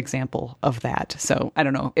another example of that. So I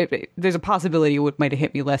don't know. There's a possibility it might have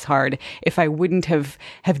hit me less hard if I wouldn't have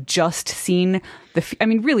just seen I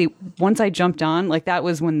mean, really, once I jumped on, like, that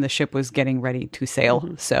was when the ship was getting ready to sail.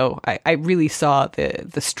 Mm-hmm. So I really saw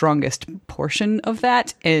the strongest portion of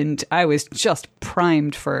that, and I was just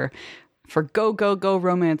primed for go, go, go,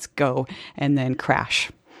 romance, go, and then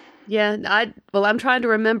crash. Yeah, I'm trying to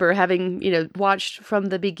remember, having, watched from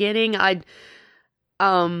the beginning. I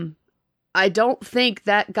don't think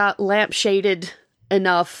that got lampshaded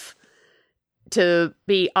enough to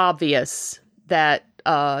be obvious that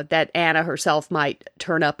Anna herself might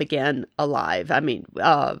turn up again alive. I mean,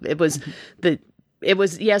 it was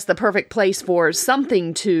the perfect place for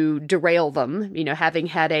something to derail them, having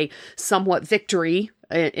had a somewhat victory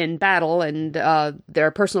in battle, and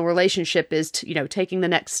their personal relationship is taking the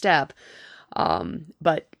next step.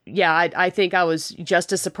 But yeah, I think I was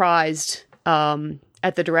just as surprised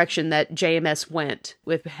at the direction that JMS went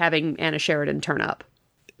with having Anna Sheridan turn up.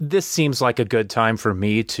 This seems like a good time for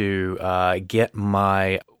me to get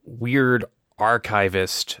my weird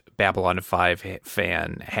archivist Babylon 5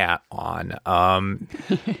 fan hat on.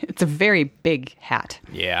 It's a very big hat.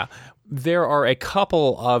 Yeah. There are a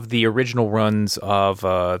couple of the original runs of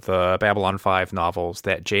the Babylon 5 novels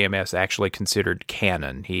that JMS actually considered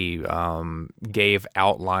canon. He gave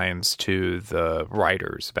outlines to the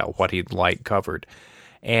writers about what he'd like covered.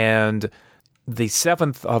 And the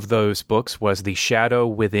seventh of those books was The Shadow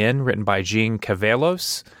Within, written by Jean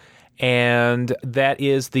Cavelos. And that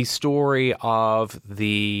is the story of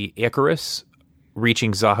the Icarus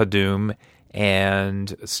reaching Zahadum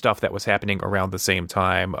and stuff that was happening around the same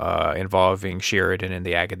time, involving Sheridan and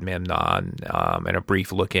the Agamemnon, and a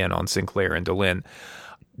brief look in on Sinclair and Delenn.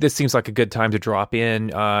 This seems like a good time to drop in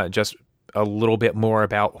just a little bit more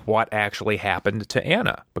about what actually happened to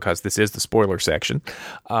Anna, because this is the spoiler section.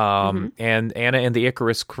 And Anna and the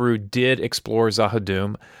Icarus crew did explore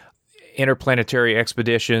Zahadum. Interplanetary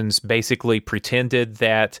expeditions basically pretended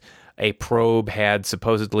that a probe had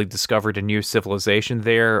supposedly discovered a new civilization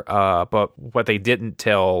there, but what they didn't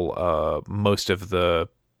tell most of the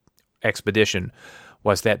expedition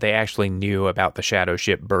was that they actually knew about the shadow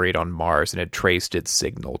ship buried on Mars and had traced its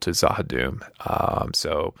signal to Zahadum.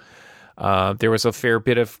 So there was a fair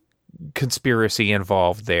bit of conspiracy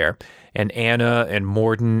involved there. And Anna and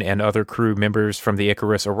Morden and other crew members from the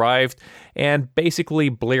Icarus arrived, and basically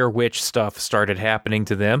Blair Witch stuff started happening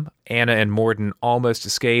to them. Anna and Morden almost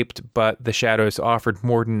escaped, but the Shadows offered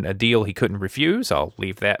Morden a deal he couldn't refuse. I'll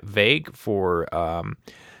leave that vague for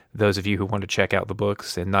those of you who want to check out the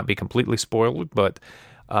books and not be completely spoiled, but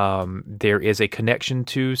there is a connection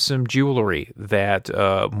to some jewelry that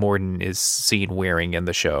Morden is seen wearing in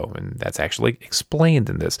the show, and that's actually explained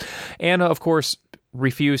in this. Anna, of course,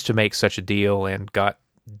 refused to make such a deal and got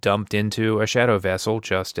dumped into a shadow vessel,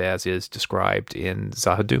 just as is described in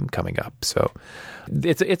Zahadum coming up. So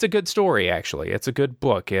it's a good story, actually. It's a good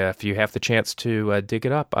book. If you have the chance to dig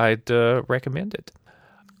it up, I'd recommend it.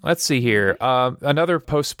 Let's see here. Another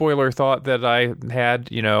post-spoiler thought that I had,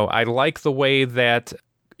 I like the way that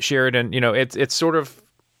Sheridan, it's sort of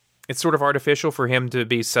artificial for him to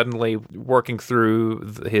be suddenly working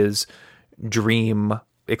through his dream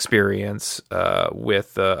experience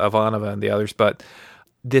with Ivanova and the others, but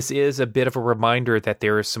this is a bit of a reminder that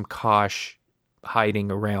there is some Kosh hiding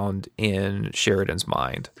around in Sheridan's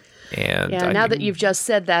mind. And now that you've just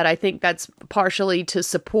said that, I think that's partially to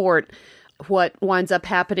support what winds up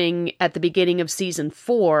happening at the beginning of season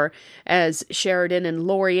 4, as Sheridan and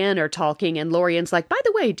Lorien are talking, and Lorien's like, by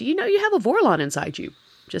the way, do you know you have a Vorlon inside you?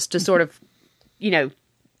 Just to sort of,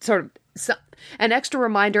 an extra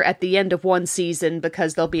reminder at the end of one season,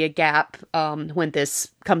 because there'll be a gap when this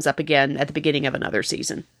comes up again at the beginning of another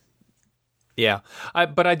season. Yeah,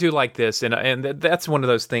 but I do like this, and that's one of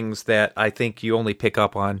those things that I think you only pick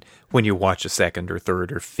up on when you watch a second or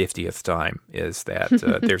third or 50th time, is that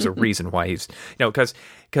there's a reason why he's, because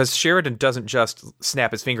Sheridan doesn't just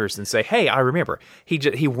snap his fingers and say, hey, I remember.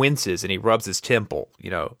 He winces and he rubs his temple.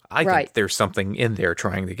 I think there's something in there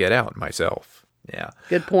trying to get out myself. Yeah.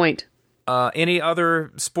 Good point. Any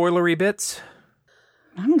other spoilery bits?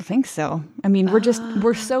 I don't think so. I mean,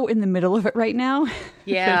 we're so in the middle of it right now.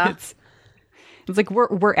 Yeah. It's like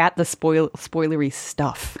we're at the spoilery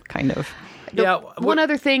stuff, kind of. One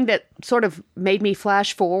other thing that sort of made me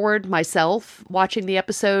flash forward myself watching the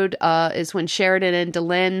episode is when Sheridan and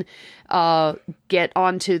Delenn get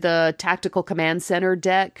onto the tactical command center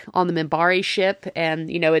deck on the Minbari ship. And,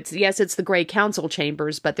 it's the Grey Council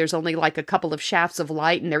chambers, but there's only like a couple of shafts of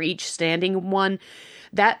light and they're each standing in one.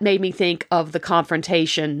 That made me think of the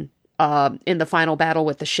confrontation in the final battle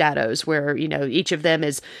with the Shadows, where, each of them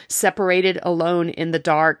is separated alone in the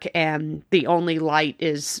dark and the only light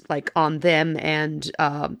is like on them and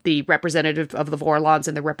the representative of the Vorlons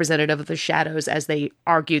and the representative of the Shadows as they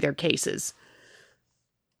argue their cases.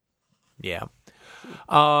 Yeah.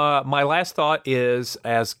 My last thought is,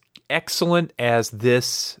 as excellent as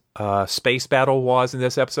this space battle was in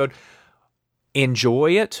this episode,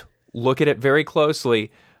 enjoy it, look at it very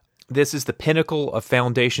closely. This is the pinnacle of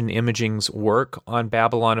Foundation Imaging's work on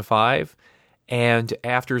Babylon 5. And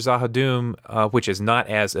after Zahadum, which is not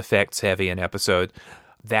as effects-heavy an episode,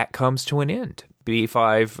 that comes to an end.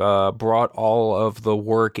 B5 brought all of the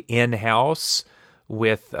work in-house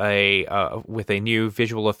with a new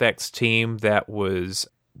visual effects team that was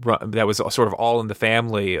sort of all in the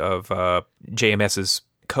family of JMS's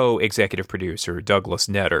co-executive producer, Douglas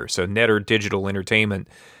Netter. So Netter Digital Entertainment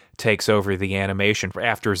takes over the animation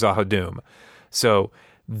after Zahadum. So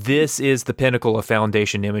this is the pinnacle of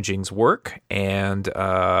Foundation Imaging's work, and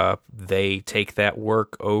they take that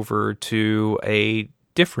work over to a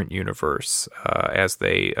different universe as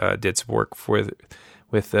they did some work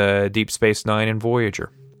with Deep Space Nine and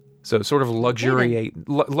Voyager. So sort of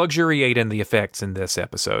luxuriate in the effects in this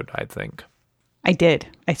episode, I think. I did.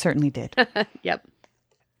 I certainly did. Yep.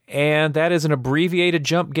 And that is an abbreviated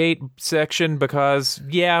jump gate section because,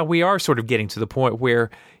 we are sort of getting to the point where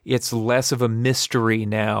it's less of a mystery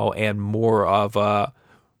now and more of a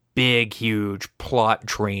big, huge plot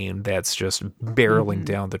train that's just barreling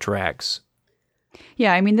down the tracks.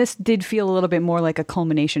 Yeah, I mean, this did feel a little bit more like a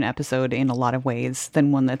culmination episode in a lot of ways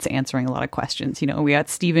than one that's answering a lot of questions. We got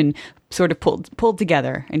Steven sort of pulled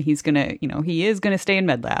together, and he's going to, he is going to stay in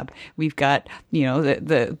MedLab. We've got,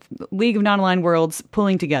 the League of Non-Aligned Worlds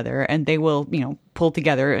pulling together, and they will, pull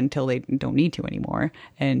together until they don't need to anymore.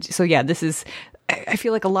 And so, this is, I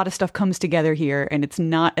feel like a lot of stuff comes together here, and it's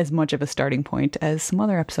not as much of a starting point as some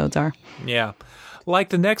other episodes are. Yeah. Like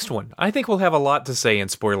the next one. I think we'll have a lot to say in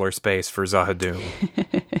spoiler space for Zahadum.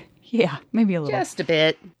 Yeah, maybe a little. Just a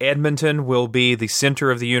bit. Edmonton will be the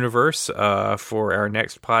center of the universe for our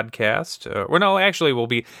next podcast. We'll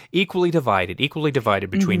be equally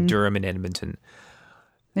divided between Durham and Edmonton.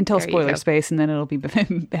 Until spoiler space, and then it'll be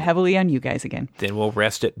heavily on you guys again. Then we'll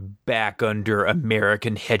rest it back under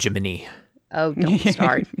American hegemony. Oh, don't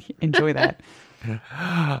start. Enjoy that.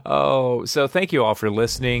 Oh, so thank you all for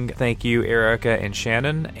listening. Thank you, Erica and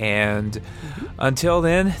Shannon. And until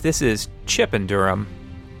then, this is Chip in Durham.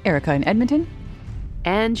 Erica in Edmonton.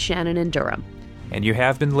 And Shannon in Durham. And you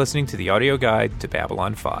have been listening to the audio guide to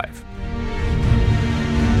Babylon 5.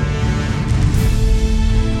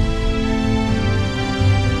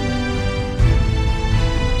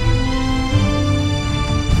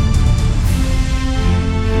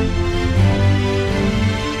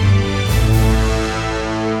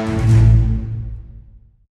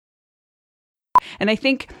 And I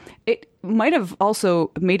think it might have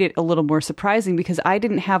also made it a little more surprising because I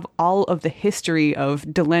didn't have all of the history of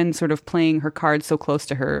Delenn sort of playing her cards so close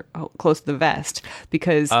to the vest.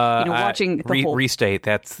 Because watching the whole restate,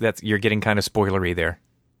 that's you're getting kind of spoilery there.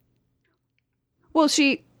 Well,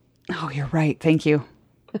 you're right. Thank you.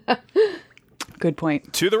 Good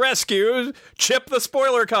point. To the rescue, Chip the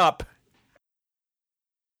spoiler cop.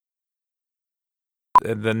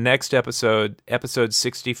 The next episode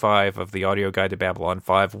 65 of the audio guide to Babylon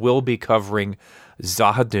 5, will be covering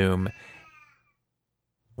Zahadum.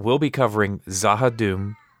 We'll be covering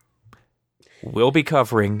Zahadum. We'll be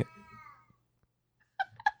covering...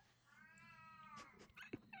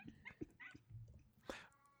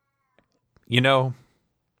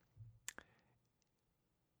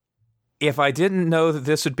 if I didn't know that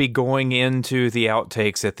this would be going into the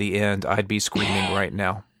outtakes at the end, I'd be screaming right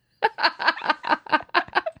now.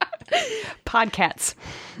 Podcats.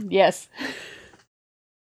 Yes.